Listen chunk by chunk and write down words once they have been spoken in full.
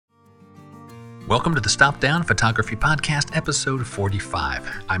Welcome to the Stop Down Photography Podcast, episode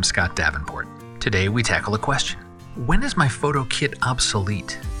 45. I'm Scott Davenport. Today we tackle a question. When is my photo kit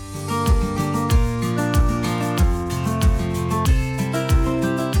obsolete?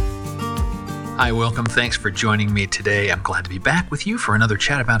 Hi, welcome. Thanks for joining me today. I'm glad to be back with you for another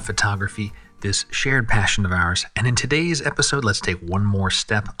chat about photography, this shared passion of ours. And in today's episode, let's take one more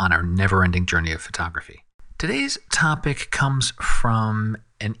step on our never-ending journey of photography. Today's topic comes from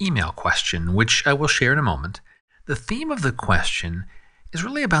an email question, which I will share in a moment. The theme of the question is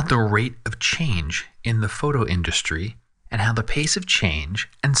really about the rate of change in the photo industry and how the pace of change,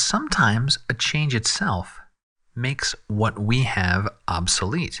 and sometimes a change itself, makes what we have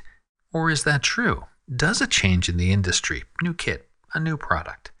obsolete. Or is that true? Does a change in the industry, new kit, a new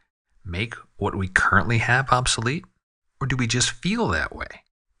product, make what we currently have obsolete? Or do we just feel that way?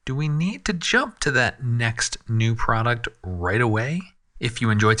 Do we need to jump to that next new product right away? If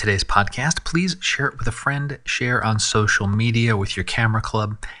you enjoy today's podcast, please share it with a friend, share on social media with your camera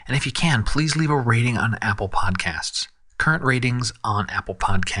club, and if you can, please leave a rating on Apple Podcasts. Current ratings on Apple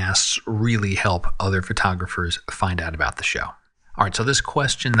Podcasts really help other photographers find out about the show. All right, so this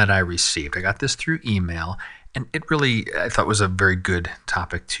question that I received, I got this through email, and it really, I thought, was a very good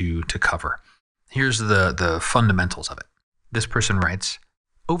topic to cover. Here's the fundamentals of it. This person writes,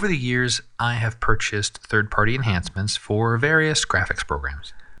 over the years, I have purchased third-party enhancements for various graphics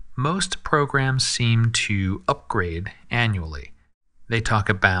programs. Most programs seem to upgrade annually. They talk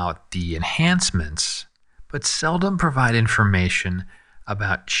about the enhancements, but seldom provide information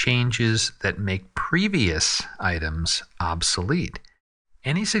about changes that make previous items obsolete.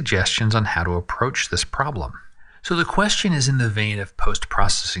 Any suggestions on how to approach this problem? So the question is in the vein of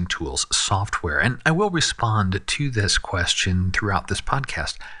post-processing tools, software, and I will respond to this question throughout this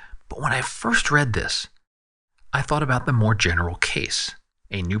podcast. But when I first read this, I thought about the more general case.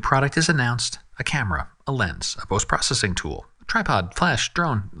 A new product is announced, a camera, a lens, a post-processing tool, a tripod, flash,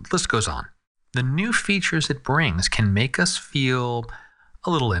 drone, the list goes on. The new features it brings can make us feel a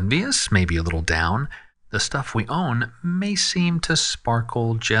little envious, maybe a little down. The stuff we own may seem to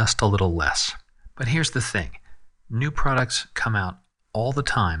sparkle just a little less. But here's the thing. New products come out all the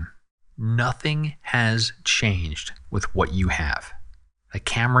time. Nothing has changed with what you have. The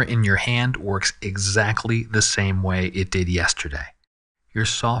camera in your hand works exactly the same way it did yesterday. Your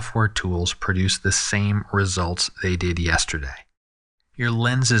software tools produce the same results they did yesterday. Your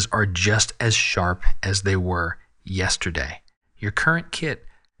lenses are just as sharp as they were yesterday. Your current kit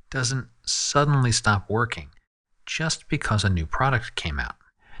doesn't suddenly stop working just because a new product came out.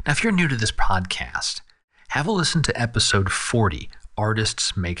 Now, if you're new to this podcast, have a listen to episode 40,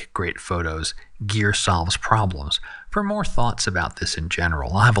 Artists Make Great Photos, Gear Solves Problems, for more thoughts about this in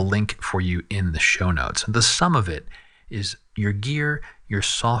general. I'll have a link for you in the show notes. The sum of it is your gear, your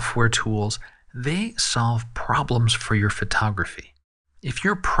software tools, they solve problems for your photography. If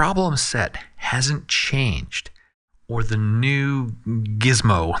your problem set hasn't changed, or the new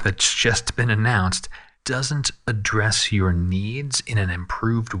gizmo that's just been announced doesn't address your needs in an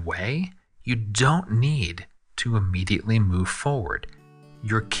improved way, you don't need to immediately move forward.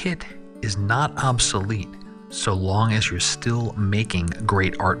 Your kit is not obsolete so long as you're still making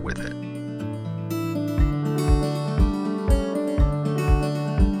great art with it.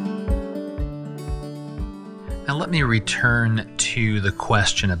 Now let me return to the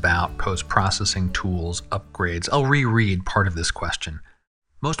question about post-processing tools upgrades. I'll reread part of this question.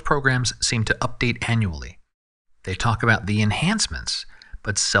 Most programs seem to update annually. They talk about the enhancements,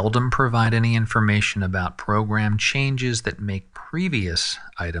 but seldom provide any information about program changes that make previous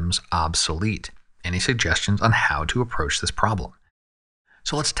items obsolete. Any suggestions on how to approach this problem?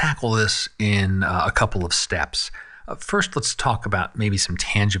 So let's tackle this in a couple of steps. First, let's talk about maybe some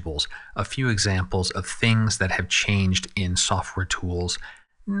tangibles, a few examples of things that have changed in software tools,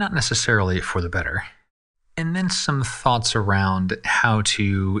 not necessarily for the better. And then some thoughts around how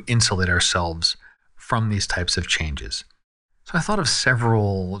to insulate ourselves from these types of changes. So I thought of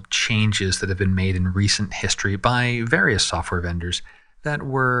several changes that have been made in recent history by various software vendors that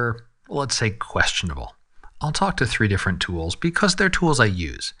were, let's say, questionable. I'll talk to 3 different tools because they're tools I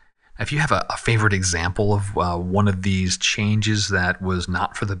use. If you have a favorite example of one of these changes that was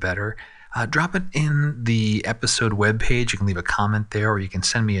not for the better, drop it in the episode webpage. You can leave a comment there, or you can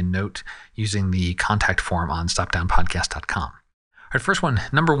send me a note using the contact form on stopdownpodcast.com. All right, first one,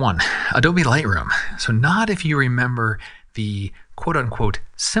 number 1, Adobe Lightroom. So not if you remember the quote-unquote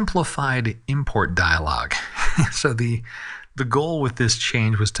simplified import dialog. So the goal with this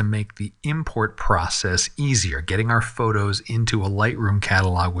change was to make the import process easier. Getting our photos into a Lightroom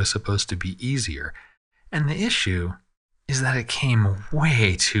catalog was supposed to be easier. And the issue is that it came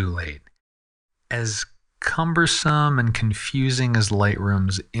way too late. As cumbersome and confusing as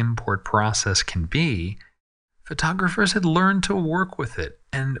Lightroom's import process can be, photographers had learned to work with it,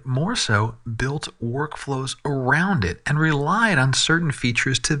 and more so, built workflows around it and relied on certain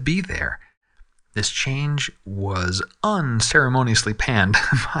features to be there. This change was unceremoniously panned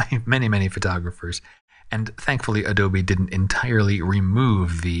by many photographers, and thankfully Adobe didn't entirely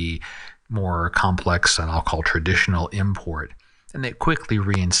remove the more complex and I'll call traditional import, and they quickly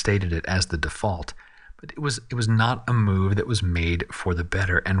reinstated it as the default. But it was not a move that was made for the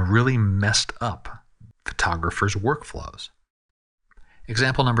better and really messed up photographers' workflows.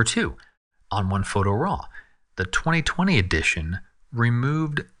 Example number 2, on My Photo Raw. The 2020 edition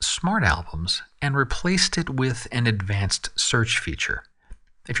removed Smart Albums and replaced it with an advanced search feature.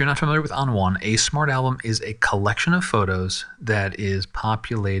 If you're not familiar with On1, a Smart Album is a collection of photos that is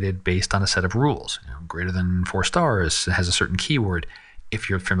populated based on a set of rules. Greater than 4 stars has a certain keyword. If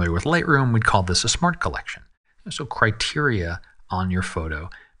you're familiar with Lightroom, we'd call this a Smart Collection. So criteria on your photo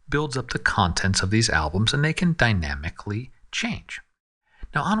builds up the contents of these albums, and they can dynamically change.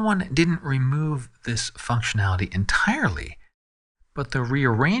 Now, On1 didn't remove this functionality entirely, but the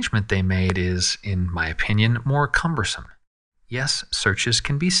rearrangement they made is, in my opinion, more cumbersome. Yes, searches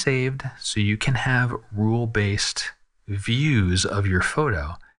can be saved, so you can have rule-based views of your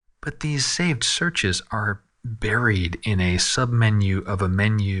photo, but these saved searches are buried in a submenu of a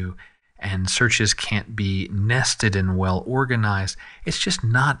menu, and searches can't be nested and well organized. It's just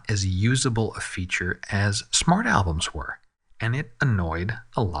not as usable a feature as Smart Albums were, and it annoyed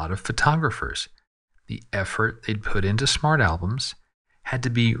a lot of photographers. The effort they'd put into Smart Albums had to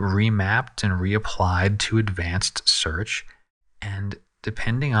be remapped and reapplied to advanced search, and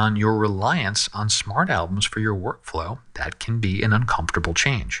depending on your reliance on Smart Albums for your workflow, that can be an uncomfortable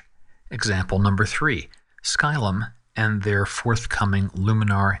change. Example number 3, Skylum and their forthcoming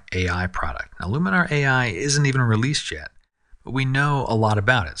Luminar AI product. Now, Luminar AI isn't even released yet, but we know a lot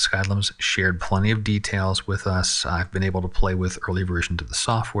about it. Skylum's shared plenty of details with us. I've been able to play with early versions of the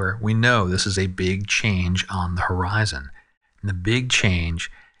software. We know this is a big change on the horizon. And the big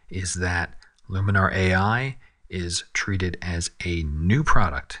change is that Luminar AI is treated as a new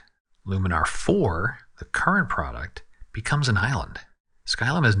product. Luminar 4, the current product, becomes an island.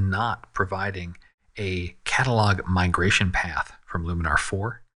 Skylum is not providing a catalog migration path from Luminar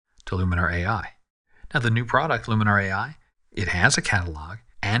 4 to Luminar AI. Now, the new product, Luminar AI, it has a catalog,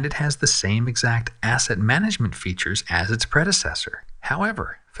 and it has the same exact asset management features as its predecessor.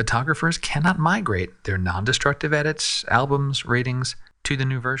 However, photographers cannot migrate their non-destructive edits, albums, ratings to the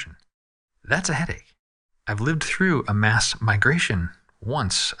new version. That's a headache. I've lived through a mass migration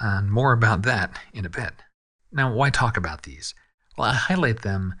once, and more about that in a bit. Now, why talk about these? Well, I highlight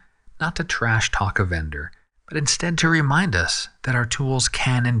them not to trash talk a vendor, but instead to remind us that our tools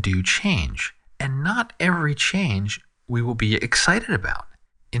can and do change, and not every change we will be excited about.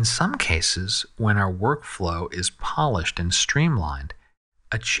 In some cases, when our workflow is polished and streamlined,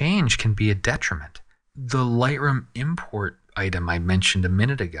 a change can be a detriment. The Lightroom import item I mentioned a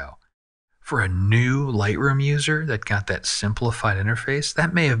minute ago, for a new Lightroom user that got that simplified interface,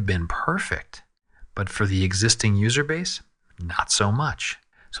 that may have been perfect. But for the existing user base, not so much.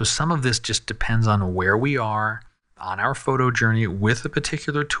 So some of this just depends on where we are on our photo journey with a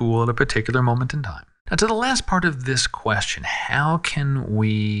particular tool at a particular moment in time. Now, to the last part of this question, how can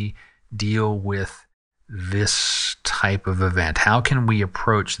we deal with this type of event? How can we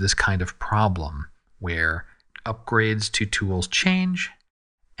approach this kind of problem where upgrades to tools change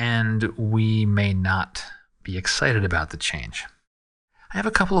and we may not be excited about the change? I have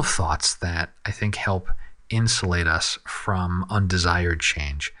a couple of thoughts that I think help insulate us from undesired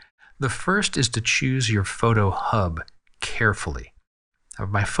change. The first is to choose your photo hub carefully. Now,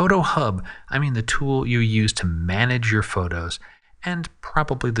 by photo hub, I mean the tool you use to manage your photos and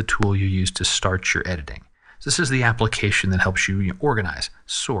probably the tool you use to start your editing. So this is the application that helps you organize,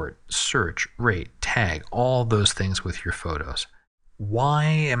 sort, search, rate, tag, all those things with your photos. Why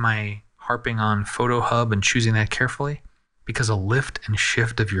am I harping on Photo Hub and choosing that carefully? Because a lift and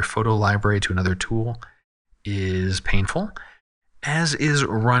shift of your photo library to another tool is painful, as is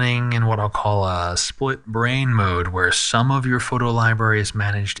running in what I'll call a split brain mode, where some of your photo library is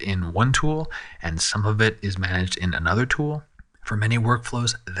managed in one tool and some of it is managed in another tool. For many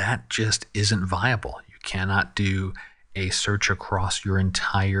workflows, that just isn't viable. You cannot do a search across your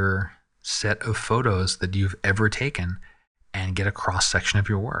entire set of photos that you've ever taken and get a cross-section of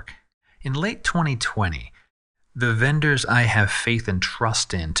your work. In late 2020, the vendors I have faith and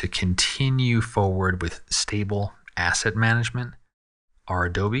trust in to continue forward with stable asset management are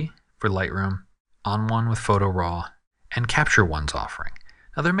Adobe for Lightroom, On1 with Photo Raw, and Capture One's offering.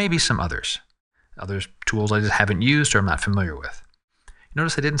 Now, there may be some others. Others tools I just haven't used or I'm not familiar with.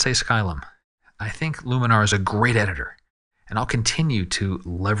 Notice I didn't say Skylum. I think Luminar is a great editor, and I'll continue to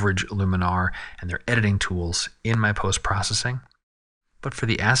leverage Luminar and their editing tools in my post-processing. But for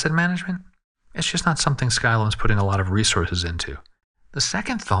the asset management, it's just not something Skylum's putting a lot of resources into. The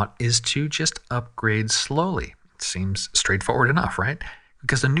second thought is to just upgrade slowly. It seems straightforward enough, right?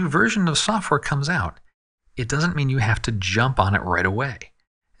 Because a new version of software comes out. It doesn't mean you have to jump on it right away,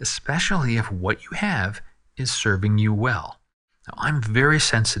 especially if what you have is serving you well. Now, I'm very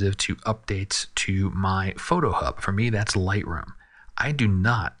sensitive to updates to my photo hub. For me, that's Lightroom. I do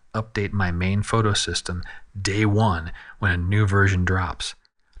not update my main photo system day one when a new version drops.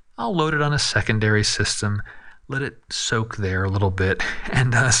 I'll load it on a secondary system, let it soak there a little bit,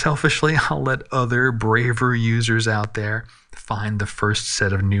 and selfishly, I'll let other braver users out there find the first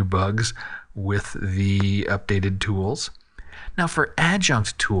set of new bugs with the updated tools. Now, for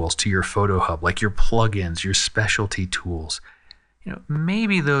adjunct tools to your photo hub, like your plugins, your specialty tools,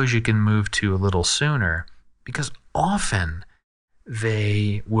 maybe those you can move to a little sooner, because often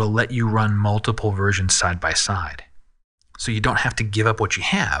they will let you run multiple versions side by side. So you don't have to give up what you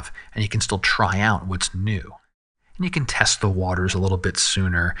have, and you can still try out what's new. And you can test the waters a little bit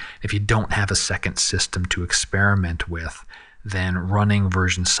sooner. If you don't have a second system to experiment with, then running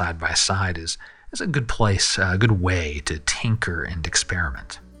versions side by side is a good place, a good way to tinker and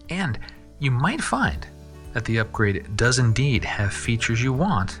experiment. And you might find that the upgrade does indeed have features you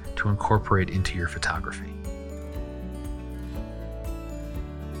want to incorporate into your photography.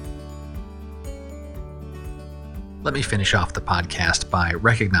 Let me finish off the podcast by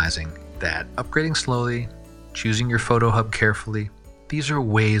recognizing that upgrading slowly, choosing your photo hub carefully, these are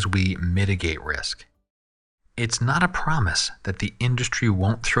ways we mitigate risk. It's not a promise that the industry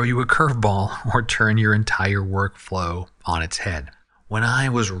won't throw you a curveball or turn your entire workflow on its head. When I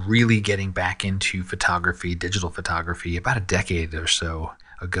was really getting back into photography, digital photography, about a decade or so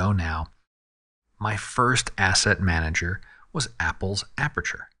ago now, my first asset manager was Apple's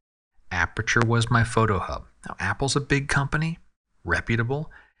Aperture. Aperture was my photo hub. Now, Apple's a big company, reputable.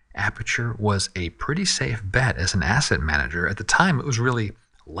 Aperture was a pretty safe bet as an asset manager. At the time, it was really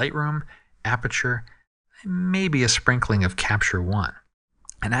Lightroom, Aperture, maybe a sprinkling of Capture One.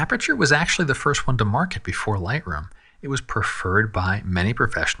 And Aperture was actually the first one to market before Lightroom. It was preferred by many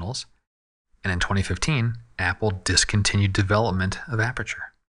professionals. And in 2015, Apple discontinued development of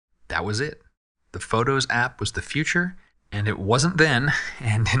Aperture. That was it. The Photos app was the future, and it wasn't then,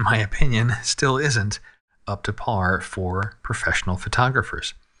 and in my opinion, still isn't, up to par for professional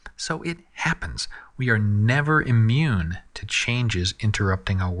photographers. So it happens. We are never immune to changes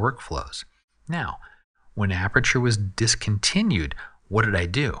interrupting our workflows. Now, when Aperture was discontinued, what did I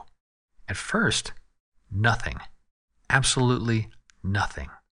do? At first, nothing. Absolutely nothing.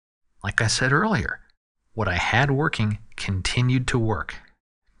 Like I said earlier, what I had working continued to work.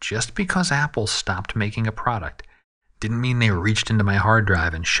 Just because Apple stopped making a product didn't mean they reached into my hard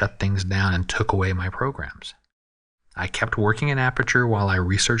drive and shut things down and took away my programs. I kept working in Aperture while I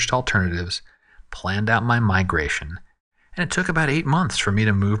researched alternatives, planned out my migration, and it took about 8 months for me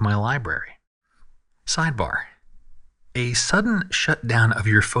to move my library. Sidebar. A sudden shutdown of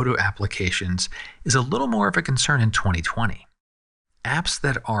your photo applications is a little more of a concern in 2020. Apps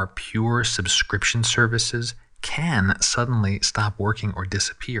that are pure subscription services can suddenly stop working or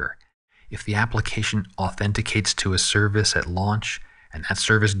disappear. If the application authenticates to a service at launch and that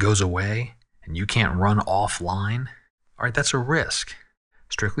service goes away and you can't run offline, all right, that's a risk.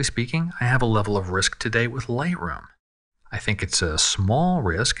 Strictly speaking, I have a level of risk today with Lightroom. I think it's a small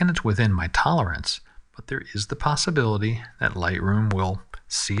risk and it's within my tolerance, but there is the possibility that Lightroom will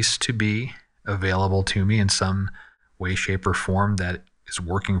cease to be available to me in some way, shape, or form that is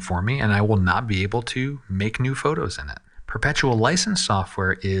working for me, and I will not be able to make new photos in it. Perpetual license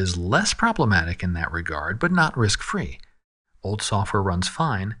software is less problematic in that regard, but not risk-free. Old software runs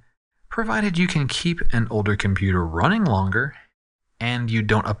fine, provided you can keep an older computer running longer and you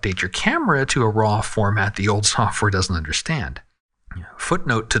don't update your camera to a raw format the old software doesn't understand.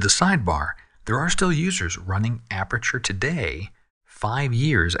 Footnote to the sidebar, there are still users running Aperture today, 5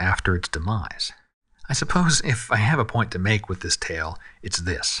 years after its demise. I suppose if I have a point to make with this tale, it's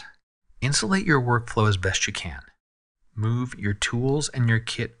this. Insulate your workflow as best you can. Move your tools and your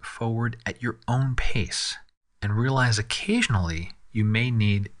kit forward at your own pace, and realize occasionally you may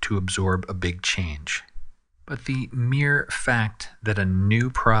need to absorb a big change. But the mere fact that a new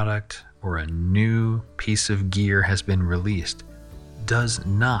product or a new piece of gear has been released does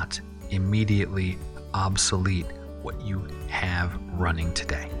not immediately obsolete what you have running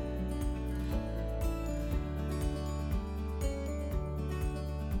today.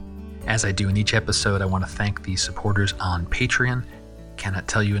 As I do in each episode, I want to thank the supporters on Patreon. Cannot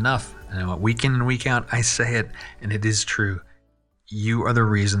tell you enough. I know week in and week out, I say it, and it is true. You are the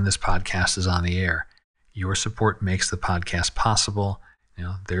reason this podcast is on the air. Your support makes the podcast possible.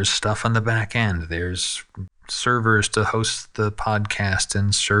 There's stuff on the back end. There's servers to host the podcast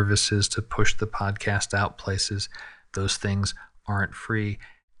and services to push the podcast out places. Those things aren't free,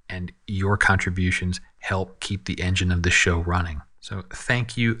 and your contributions help keep the engine of the show running. So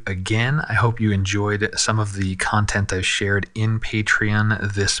thank you again. I hope you enjoyed some of the content I've shared in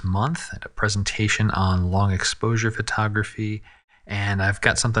Patreon this month, a presentation on long exposure photography, and I've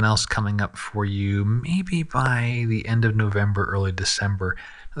got something else coming up for you maybe by the end of November, early December,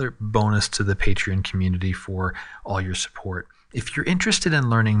 another bonus to the Patreon community for all your support. If you're interested in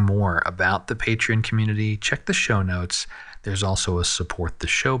learning more about the Patreon community, check the show notes. There's also a support the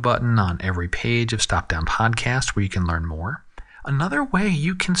show button on every page of Stop Down Podcast where you can learn more. Another way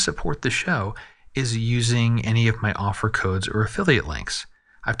you can support the show is using any of my offer codes or affiliate links.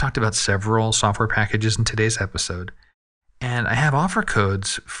 I've talked about several software packages in today's episode, and I have offer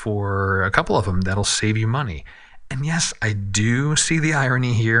codes for a couple of them that'll save you money. And yes, I do see the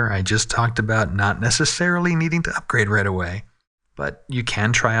irony here. I just talked about not necessarily needing to upgrade right away, but you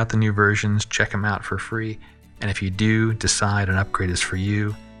can try out the new versions, check them out for free. And if you do decide an upgrade is for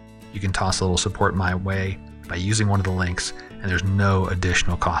you, you can toss a little support my way by using one of the links, and there's no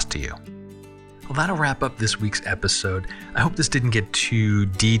additional cost to you. Well, that'll wrap up this week's episode. I hope this didn't get too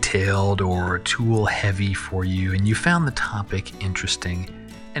detailed or tool heavy for you, and you found the topic interesting.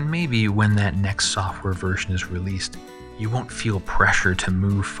 And maybe when that next software version is released, you won't feel pressure to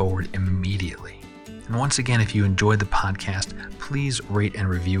move forward immediately. And once again, if you enjoyed the podcast, please rate and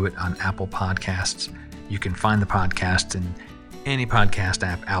review it on Apple Podcasts. You can find the podcast in any podcast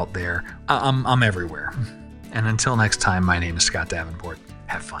app out there. I'm everywhere. And until next time, my name is Scott Davenport.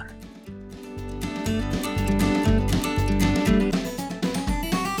 Have fun.